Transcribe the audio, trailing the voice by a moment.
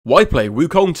Why play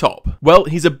Wukong top? Well,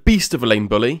 he's a beast of a lane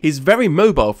bully, he's very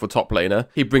mobile for a top laner,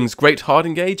 he brings great hard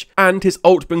engage, and his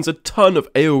ult brings a ton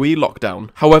of AoE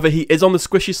lockdown. However, he is on the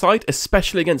squishy side,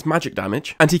 especially against magic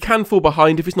damage, and he can fall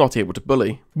behind if he's not able to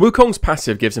bully. Wukong's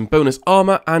passive gives him bonus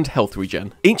armor and health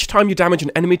regen. Each time you damage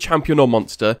an enemy champion or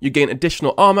monster, you gain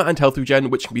additional armor and health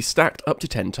regen, which can be stacked up to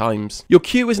 10 times. Your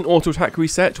Q is an auto attack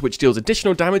reset, which deals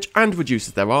additional damage and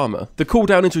reduces their armor. The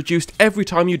cooldown is reduced every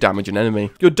time you damage an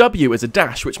enemy. Your W is a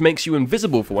dash, which makes you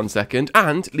invisible for 1 second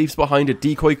and leaves behind a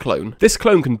decoy clone. This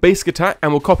clone can basic attack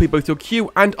and will copy both your Q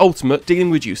and ultimate,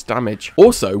 dealing reduced damage.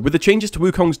 Also, with the changes to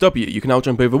Wukong's W, you can now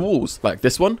jump over walls, like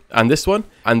this one, and this one,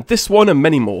 and this one, and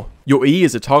many more. Your E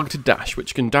is a targeted dash,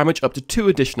 which can damage up to 2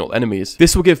 additional enemies.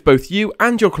 This will give both you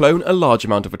and your clone a large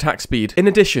amount of attack speed. In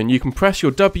addition, you can press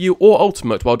your W or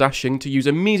ultimate while dashing to use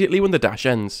immediately when the dash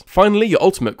ends. Finally, your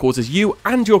ultimate causes you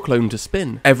and your clone to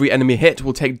spin. Every enemy hit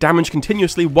will take damage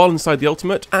continuously while inside the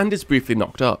ultimate and is briefly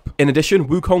knocked up. In addition,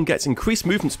 Wukong gets increased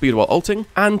movement speed while ulting,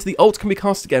 and the ult can be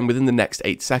cast again within the next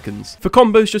 8 seconds. For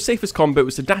combos, your safest combo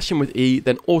is to dash in with E,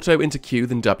 then auto into Q,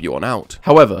 then W on out.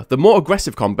 However, the more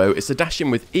aggressive combo is to dash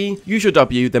in with E, use your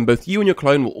W, then both you and your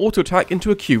clone will auto attack into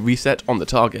a Q reset on the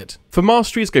target. For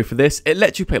Masteries, go for this, it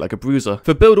lets you play like a bruiser.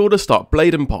 For build order, start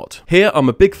Blade and Pot. Here, I'm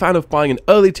a big fan of buying an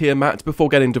early tier mat before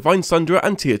getting Divine Sunderer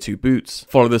and tier 2 boots.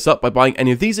 Follow this up by buying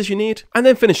any of these as you need, and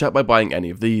then finish up by buying any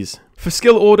of these. For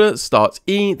skill order, start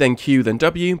E, then Q, then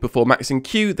W, before maxing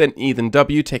Q, then E, then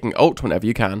W, taking ult whenever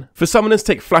you can. For summoners,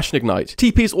 take Flash and Ignite.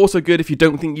 TP is also good if you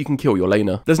don't think you can kill your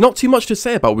laner. There's not too much to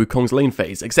say about Wukong's lane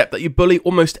phase, except that you bully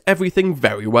almost everything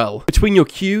very well. Between your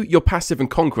Q, your passive, and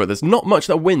Conqueror, there's not much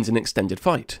that wins in an extended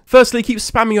fight. Firstly, keep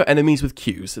spamming your enemies with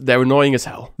Qs, they're annoying as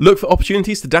hell. Look for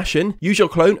opportunities to dash in, use your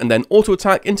clone, and then auto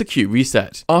attack into Q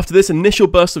reset. After this initial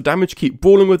burst of damage, keep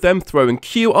brawling with them, throwing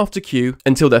Q after Q,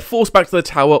 until they're forced back to the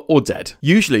tower or dead.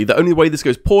 Usually, the only way this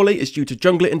goes poorly is due to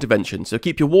jungler intervention, so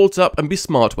keep your wards up and be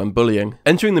smart when bullying.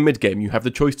 Entering the mid game, you have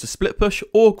the choice to split push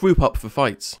or group up for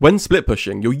fights. When split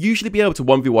pushing, you'll usually be able to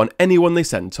 1v1 anyone they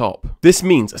send top. This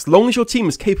means as long as your team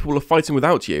is capable of fighting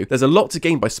without you, there's a lot to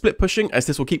gain by split pushing, as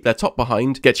this will keep their top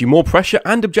behind, get you more pressure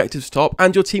and objectives top,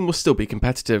 and your team will still be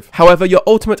competitive. However, your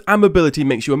ultimate and mobility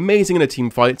makes you amazing in a team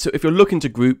fight, so if you're looking to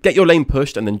group, get your lane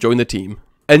pushed and then join the team.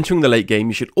 Entering the late game,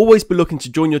 you should always be looking to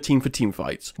join your team for team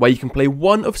fights, where you can play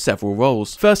one of several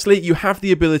roles. Firstly, you have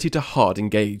the ability to hard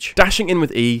engage. Dashing in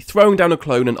with E, throwing down a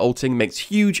clone and ulting makes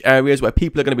huge areas where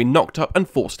people are going to be knocked up and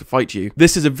forced to fight you.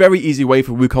 This is a very easy way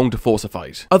for Wukong to force a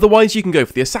fight. Otherwise, you can go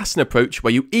for the assassin approach,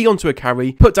 where you E onto a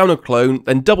carry, put down a clone,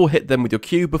 then double hit them with your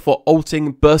Q before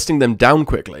ulting, bursting them down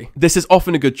quickly. This is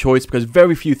often a good choice because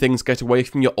very few things get away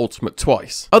from your ultimate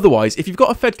twice. Otherwise, if you've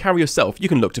got a fed carry yourself, you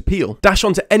can look to peel. Dash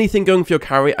onto anything going for your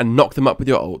carry and knock them up with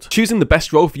your ult. Choosing the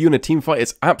best role for you in a team fight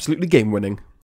is absolutely game winning.